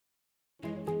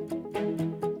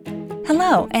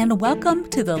Hello, and welcome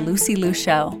to the Lucy Liu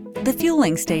Show, the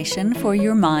fueling station for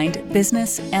your mind,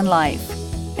 business, and life.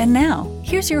 And now,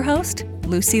 here's your host,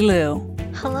 Lucy Liu.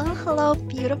 Hello,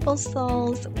 beautiful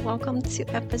souls. Welcome to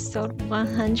episode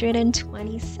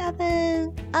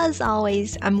 127. As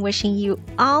always, I'm wishing you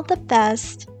all the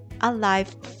best, a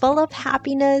life full of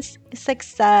happiness,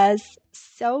 success,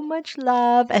 so much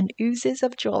love, and oozes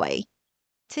of joy.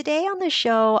 Today on the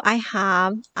show, I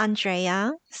have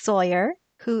Andrena Sawyer,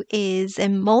 who is a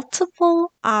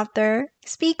multiple author,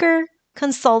 speaker,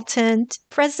 consultant,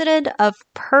 president of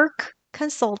Perk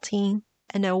Consulting,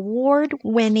 an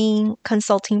award-winning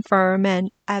consulting firm and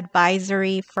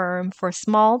advisory firm for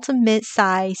small to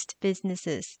mid-sized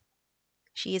businesses.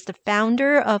 She is the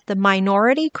founder of the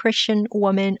Minority Christian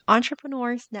Woman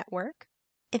Entrepreneurs Network.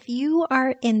 If you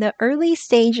are in the early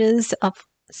stages of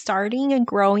starting and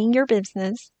growing your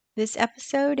business, this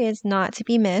episode is not to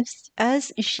be missed,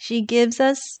 as she gives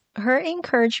us her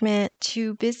encouragement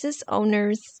to business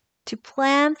owners to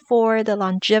plan for the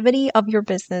longevity of your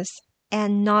business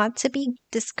and not to be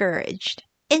discouraged.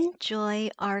 Enjoy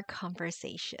our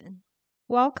conversation.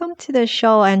 Welcome to the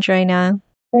show, Andrena.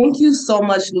 Thank you so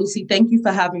much, Lucy. Thank you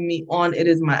for having me on. It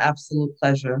is my absolute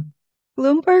pleasure.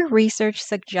 Bloomberg research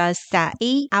suggests that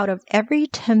 8 out of every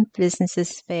 10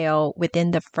 businesses fail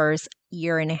within the first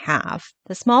year and a half.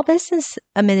 The Small Business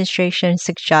Administration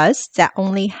suggests that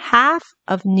only half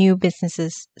of new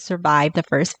businesses survive the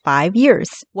first 5 years,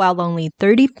 while only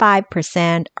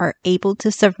 35% are able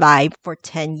to survive for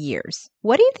 10 years.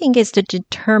 What do you think is the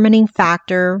determining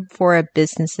factor for a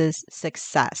business's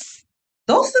success?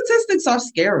 Those statistics are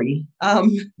scary.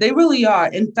 They really are.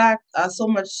 In fact, so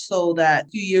much so that a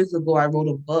few years ago, I wrote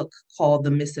a book called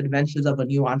The Misadventures of a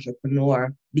New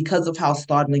Entrepreneur because of how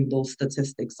startling those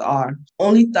statistics are.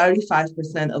 Only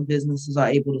 35% of businesses are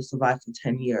able to survive for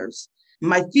 10 years.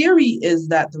 My theory is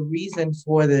that the reason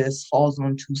for this falls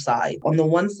on two sides. On the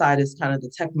one side is kind of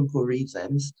the technical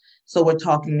reasons. So we're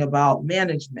talking about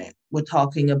management. We're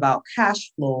talking about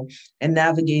cash flow and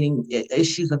navigating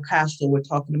issues of cash flow. We're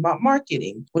talking about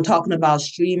marketing. We're talking about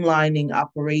streamlining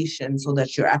operations so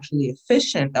that you're actually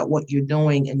efficient at what you're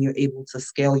doing and you're able to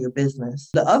scale your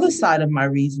business. The other side of my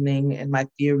reasoning and my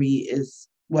theory is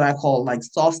what I call like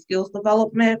soft skills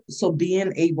development. So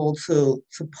being able to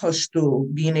push through,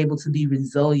 being able to be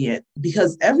resilient,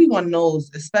 because everyone knows,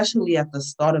 especially at the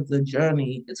start of the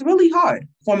journey, it's really hard.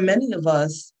 For many of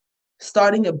us,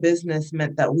 starting a business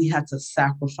meant that we had to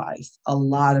sacrifice a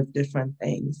lot of different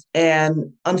things.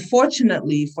 And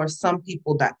unfortunately, for some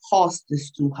people, that cost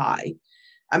is too high.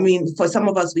 I mean, for some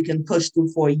of us, we can push through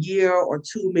for a year or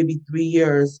two, maybe 3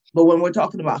 years. But when we're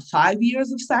talking about 5 years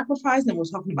of sacrifice and we're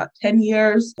talking about 10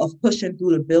 years of pushing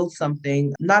through to build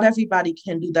something, not everybody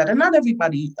can do that. And not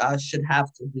everybody should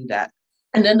have to do that.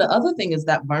 And then the other thing is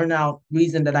that burnout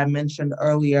reason that I mentioned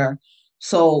earlier.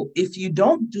 So if you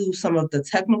don't do some of the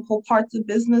technical parts of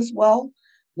business well,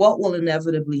 what will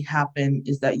inevitably happen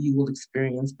is that you will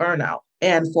experience burnout.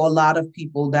 And for a lot of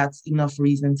people, that's enough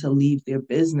reason to leave their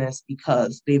business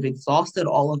because they've exhausted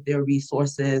all of their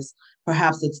resources.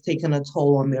 Perhaps it's taken a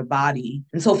toll on their body.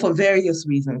 And so for various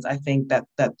reasons, I think that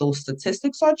those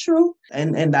statistics are true.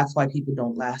 And that's why people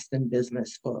don't last in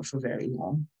business for very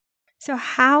long. So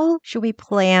how should we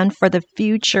plan for the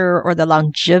future or the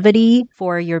longevity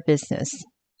for your business?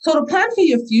 So to plan for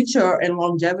your future and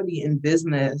longevity in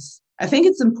business, I think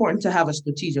it's important to have a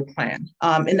strategic plan.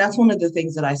 And that's one of the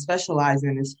things that I specialize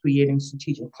in is creating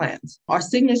strategic plans. Our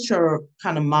signature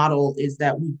kind of model is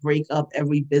that we break up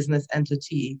every business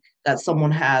entity that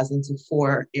someone has into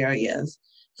 4 areas.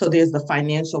 So there's the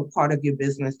financial part of your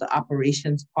business, the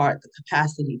operations part, the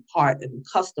capacity part, and the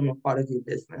customer part of your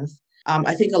business.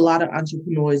 I think a lot of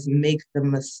entrepreneurs make the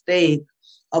mistake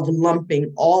of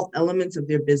lumping all elements of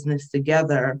their business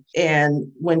together. And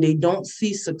when they don't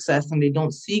see success and they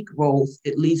don't see growth,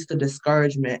 it leads to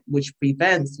discouragement, which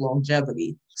prevents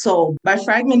longevity. So by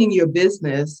fragmenting your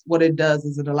business, what it does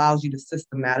is it allows you to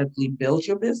systematically build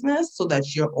your business so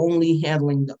that you're only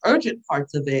handling the urgent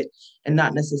parts of it and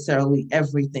not necessarily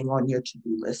everything on your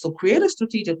to-do list. So create a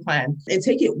strategic plan and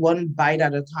take it one bite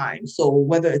at a time. So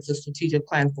whether it's a strategic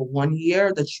plan for 1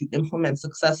 year that you implement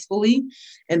successfully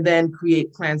and then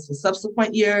create plans for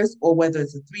subsequent years, or whether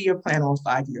it's a 3-year plan or a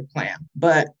 5-year plan.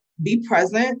 But be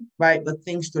present, right? But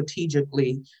think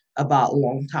strategically about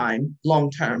long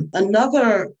term.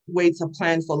 Another way to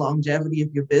plan for longevity of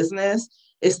your business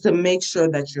is to make sure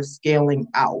that you're scaling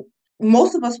out.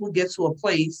 Most of us will get to a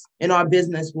place in our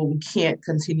business where we can't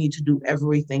continue to do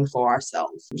everything for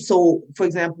ourselves. So, for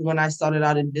example, when I started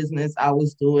out in business, I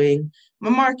was doing my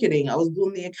marketing, I was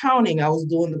doing the accounting, I was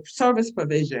doing the service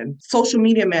provision, social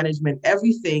media management,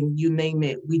 everything, you name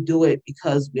it, we do it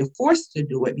because we're forced to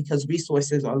do it because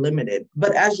resources are limited.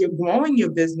 But as you're growing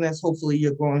your business, hopefully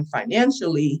you're growing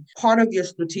financially, part of your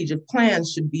strategic plan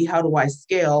should be, how do I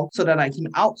scale so that I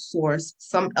can outsource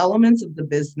some elements of the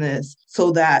business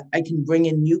so that I can bring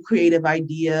in new creative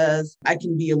ideas. I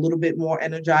can be a little bit more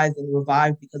energized and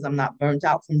revived because I'm not burnt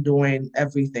out from doing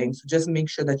everything. So just make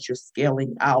sure that you're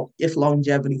scaling out if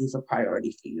longevity is a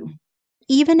priority for you.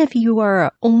 Even if you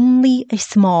are only a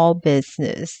small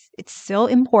business, it's still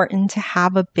important to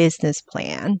have a business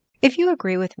plan. If you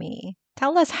agree with me,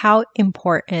 tell us how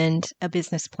important a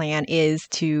business plan is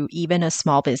to even a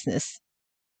small business.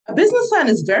 A business plan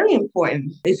is very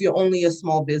important if you're only a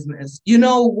small business.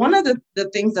 One of the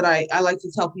things that I like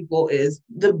to tell people is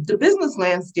the business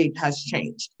landscape has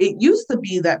changed. It used to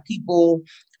be that people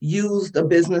used a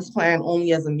business plan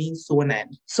only as a means to an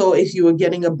end. So if you were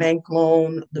getting a bank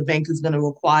loan, the bank is going to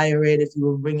require it. If you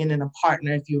were bringing in a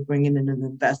partner, if you were bringing in an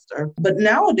investor. But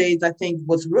nowadays, I think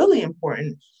what's really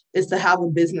important is to have a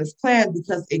business plan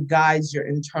because it guides your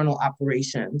internal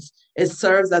operations. It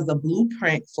serves as a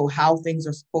blueprint for how things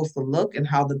are supposed to look and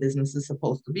how the business is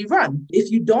supposed to be run.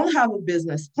 If you don't have a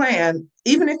business plan,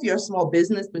 even if you're a small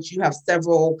business, but you have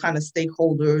several kind of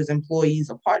stakeholders, employees,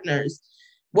 or partners,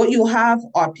 what you'll have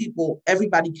are people,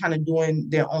 everybody kind of doing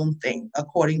their own thing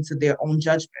according to their own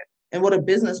judgment. And what a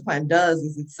business plan does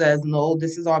is it says, no,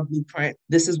 this is our blueprint.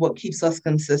 This is what keeps us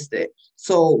consistent.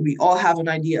 So we all have an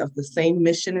idea of the same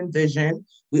mission and vision.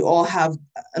 We all have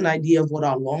an idea of what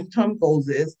our long-term goals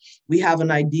is. We have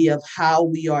an idea of how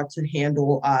we are to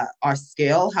handle our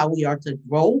scale, how we are to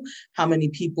grow, how many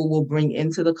people will bring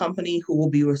into the company, who will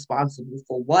be responsible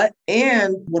for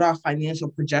and what our financial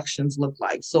projections look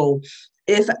like. So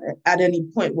if at any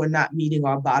point we're not meeting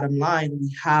our bottom line,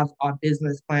 we have our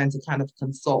business plan to kind of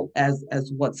consult as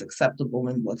what's acceptable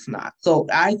and what's not. So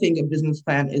I think a business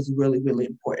plan is really, really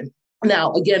important.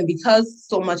 Now, again, because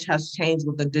so much has changed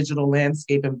with the digital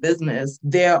landscape in business,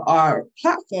 there are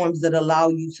platforms that allow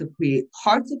you to create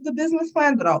parts of the business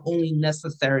plan that are only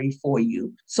necessary for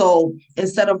you. So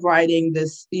instead of writing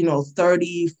this,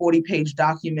 30, 40-page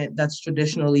document that's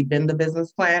traditionally been the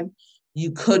business plan, you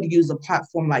could use a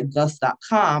platform like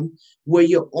Gus.com where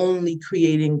you're only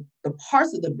creating the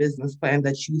parts of the business plan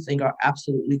that you think are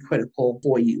absolutely critical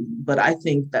for you. But I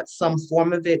think that some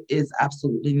form of it is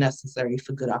absolutely necessary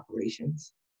for good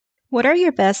operations. What are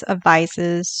your best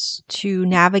advices to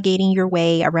navigating your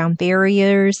way around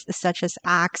barriers such as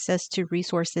access to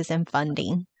resources and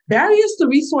funding? Barriers to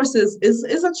resources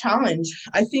is a challenge.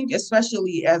 I think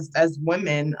especially as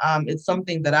women, it's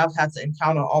something that I've had to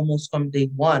encounter almost from day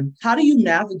one. How do you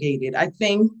navigate it? I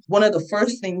think one of the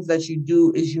first things that you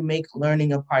do is you make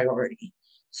learning a priority.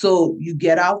 So you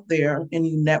get out there and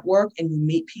you network and you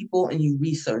meet people and you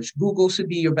research. Google should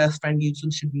be your best friend.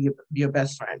 YouTube should be your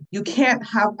best friend. You can't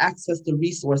have access to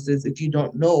resources if you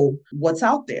don't know what's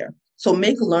out there. So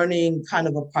make learning kind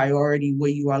of a priority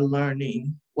where you are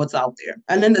learning what's out there.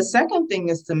 And then the second thing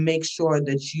is to make sure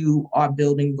that you are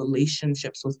building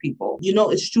relationships with people.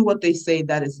 It's true what they say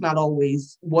that it's not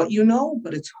always what you know,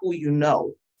 but it's who you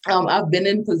know. I've been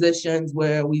in positions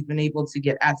where we've been able to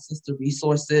get access to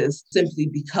resources simply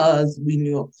because we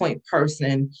knew a point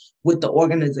person with the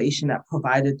organization that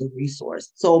provided the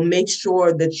resource. So make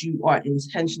sure that you are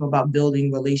intentional about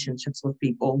building relationships with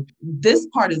people. This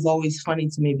part is always funny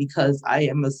to me because I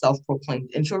am a self-proclaimed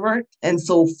introvert. And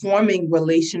so forming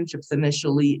relationships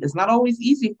initially is not always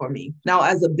easy for me. Now,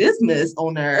 as a business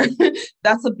owner,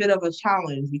 that's a bit of a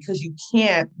challenge because you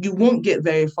won't get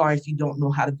very far if you don't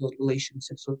know how to build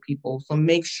relationships with people. So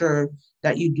make sure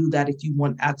that you do that if you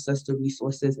want access to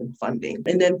resources and funding.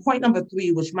 And then point number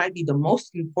 3, which might be the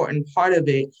most important part of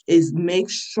it, is make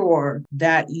sure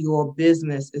that your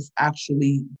business is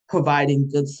actually providing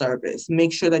good service.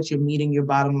 Make sure that you're meeting your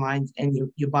bottom lines and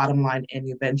your bottom line and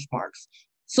your benchmarks.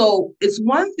 So it's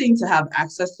one thing to have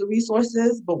access to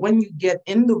resources, but when you get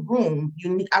in the room,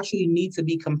 you actually need to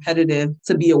be competitive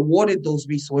to be awarded those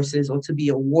resources or to be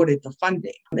awarded the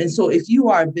funding. And so if you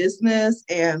are a business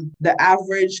and the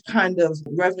average kind of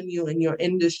revenue in your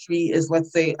industry is,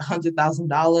 let's say,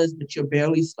 $100,000, but you're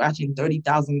barely scratching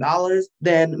 $30,000,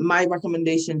 then my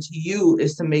recommendation to you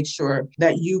is to make sure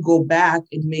that you go back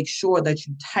and make sure that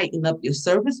you tighten up your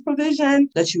service provision,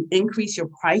 that you increase your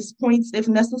price points if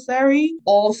necessary,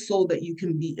 also that you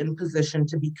can be in position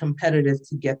to be competitive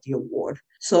to get the award.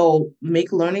 So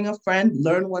make learning a friend,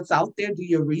 learn what's out there, do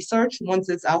your research. Once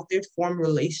it's out there, form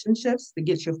relationships to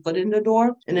get your foot in the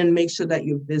door, and then make sure that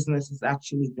your business is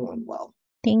actually doing well.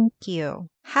 Thank you.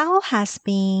 How has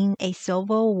being a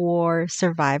Civil War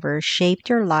survivor shaped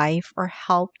your life or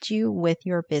helped you with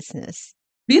your business?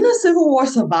 Being a Civil War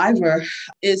survivor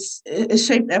it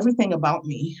shaped everything about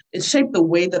me. It shaped the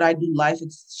way that I do life.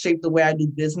 It's shaped the way I do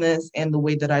business and the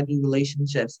way that I do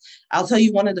relationships. I'll tell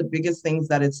you one of the biggest things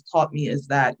that it's taught me is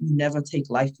that you never take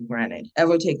life for granted.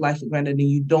 Ever take life for granted, and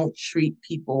you don't treat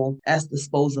people as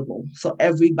disposable. So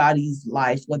everybody's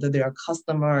life, whether they're a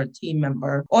customer, a team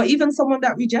member, or even someone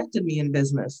that rejected me in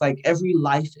business, like every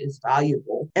life is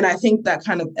valuable. And I think that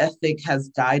kind of ethic has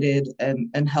guided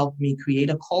and helped me create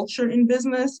a culture in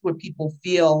business where people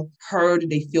feel heard,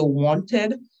 they feel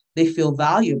wanted, they feel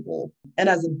valuable. And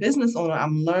as a business owner,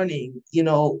 I'm learning,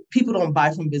 people don't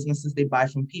buy from businesses, they buy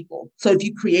from people. So if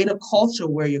you create a culture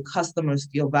where your customers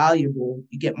feel valuable,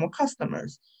 you get more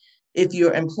customers. If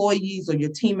your employees or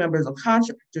your team members or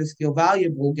contractors feel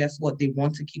valuable, guess what? They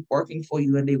want to keep working for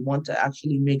you, and they want to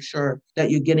actually make sure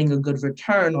that you're getting a good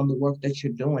return on the work that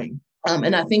you're doing.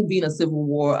 And I think being a Civil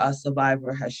War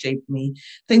survivor has shaped me. I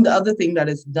think the other thing that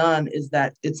it's done is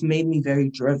that it's made me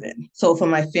very driven. So for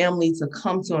my family to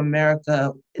come to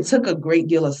America, it took a great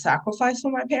deal of sacrifice for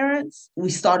my parents.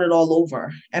 We started all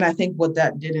over. And I think what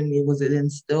that did in me was it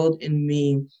instilled in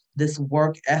me this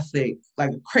work ethic,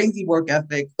 like a crazy work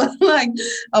ethic. Like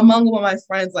among all my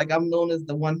friends, like I'm known as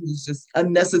the one who's just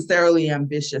unnecessarily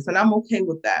ambitious. And I'm okay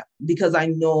with that because I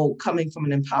know, coming from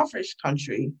an impoverished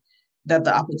country, that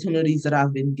the opportunities that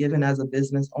I've been given as a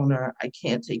business owner, I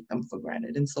can't take them for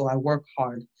granted. And so I work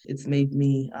hard. It's made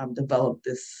me develop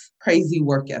this crazy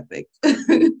work ethic.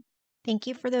 Thank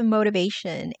you for the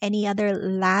motivation. Any other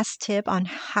last tip on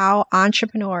how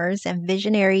entrepreneurs and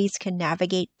visionaries can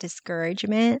navigate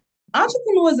discouragement?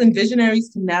 Entrepreneurs and visionaries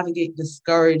can navigate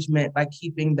discouragement by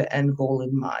keeping the end goal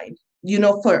in mind.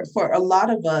 For a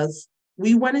lot of us,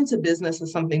 we went into business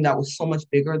as something that was so much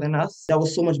bigger than us, that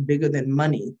was so much bigger than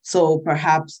money. So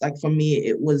perhaps, like for me,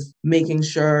 it was making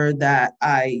sure that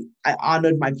I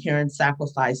honored my parents'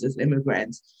 sacrifice as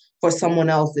immigrants. For someone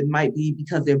else, it might be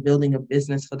because they're building a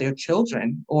business for their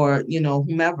children or,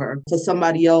 whomever. For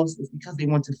somebody else, it's because they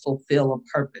want to fulfill a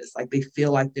purpose, like they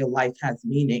feel like their life has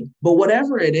meaning. But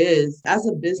whatever it is, as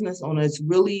a business owner, it's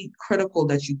really critical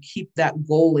that you keep that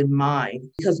goal in mind,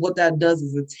 because what that does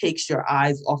is it takes your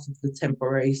eyes off of the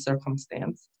temporary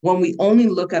circumstance. When we only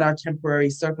look at our temporary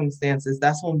circumstances,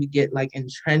 that's when we get like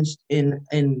entrenched in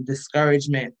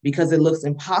discouragement, because it looks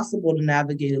impossible to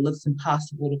navigate. It looks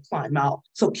impossible to climb out.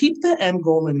 So keep the end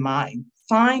goal in mind.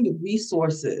 Find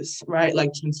resources, right?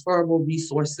 Like transferable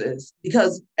resources,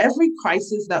 because every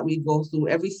crisis that we go through,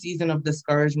 every season of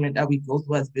discouragement that we go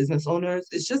through as business owners,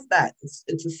 it's just that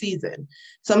it's a season.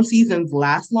 Some seasons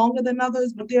last longer than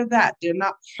others, but they're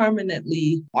not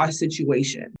permanently our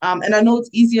situation. And I know it's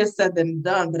easier said than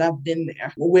done, but I've been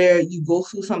there where you go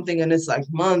through something and it's like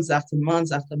months after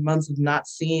months after months of not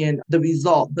seeing the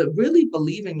result, but really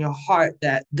believe in your heart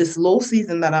that this low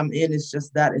season that I'm in is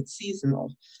just that, it's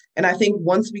seasonal. And I think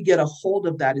once we get a hold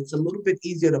of that, it's a little bit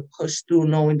easier to push through,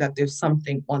 knowing that there's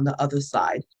something on the other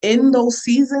side. In those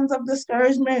seasons of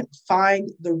discouragement, find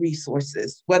the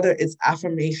resources, whether it's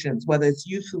affirmations, whether it's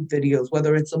YouTube videos,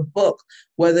 whether it's a book,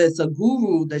 whether it's a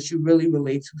guru that you really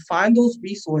relate to. Find those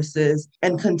resources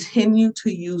and continue to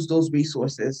use those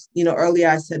resources. Earlier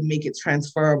I said make it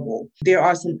transferable. There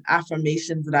are some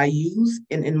affirmations that I use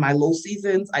in my low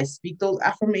seasons. I speak those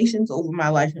affirmations over my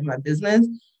life and my business.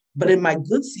 But in my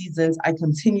good seasons, I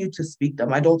continue to speak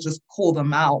them. I don't just pull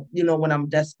them out, when I'm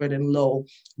desperate and low,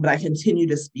 but I continue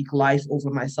to speak life over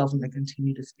myself, and I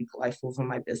continue to speak life over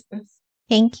my business.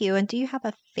 Thank you. And do you have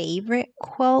a favorite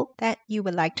quote that you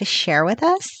would like to share with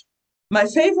us? My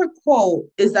favorite quote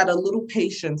is that a little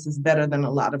patience is better than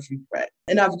a lot of regret.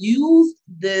 And I've used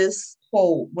this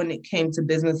quote when it came to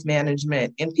business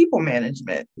management and people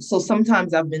management. So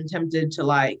sometimes I've been tempted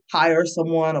to hire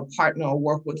someone, a partner, or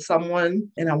work with someone,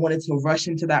 and I wanted to rush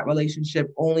into that relationship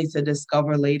only to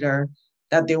discover later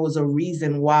that there was a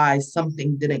reason why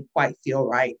something didn't quite feel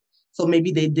right. So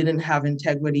maybe they didn't have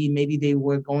integrity. Maybe they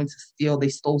were going to they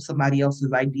stole somebody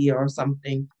else's idea or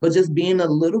something. But just being a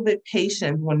little bit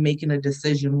patient when making a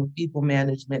decision with people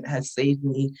management has saved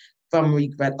me from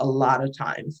regret a lot of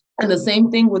times. And the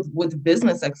same thing with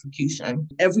business execution.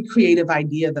 Every creative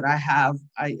idea that I have,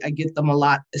 I get them a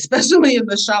lot, especially in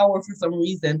the shower for some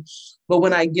reason. But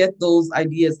when I get those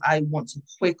ideas, I want to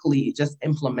quickly just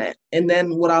implement. And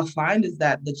then what I'll find is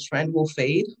that the trend will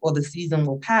fade or the season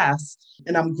will pass.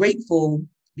 And I'm grateful,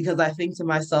 because I think to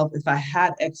myself, if I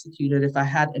had executed, if I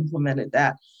had implemented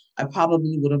that, I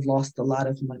probably would have lost a lot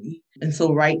of money. And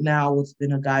so right now, what's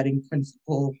been a guiding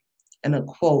principle And a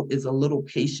quote is, a little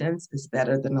patience is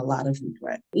better than a lot of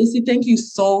regret. Lucy, thank you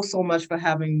so much for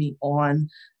having me on.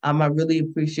 I really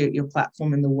appreciate your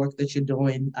platform and the work that you're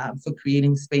doing for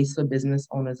creating space for business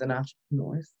owners and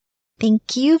entrepreneurs.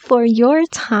 Thank you for your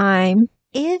time.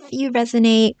 If you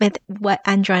resonate with what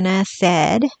Andrena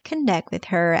said, connect with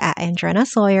her at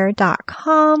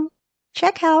andrenasawyer.com.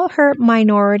 Check out her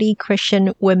Minority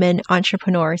Christian Women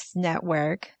Entrepreneurs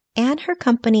Network and her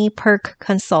company Perk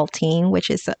Consulting, which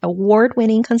is an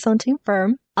award-winning consulting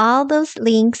firm. All those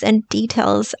links and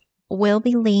details will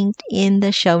be linked in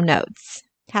the show notes.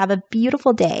 Have a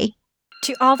beautiful day.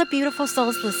 To all the beautiful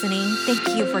souls listening,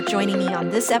 thank you for joining me on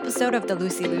this episode of The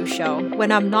Lucy Liu Show.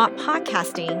 When I'm not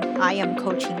podcasting, I am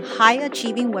coaching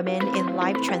high-achieving women in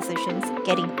life transitions,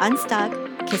 getting unstuck,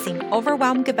 kissing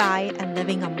overwhelm goodbye, and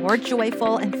living a more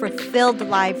joyful and fulfilled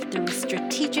life through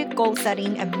strategic goal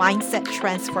setting and mindset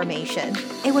transformation.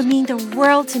 It would mean the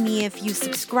world to me if you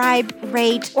subscribe,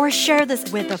 rate, or share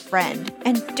this with a friend.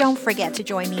 And don't forget to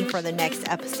join me for the next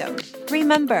episode.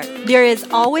 Remember, there is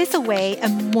always a way,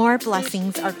 and more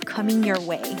blessings are coming your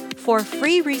way. For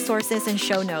free resources and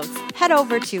show notes, head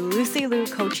over to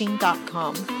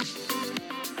lucylucoaching.com.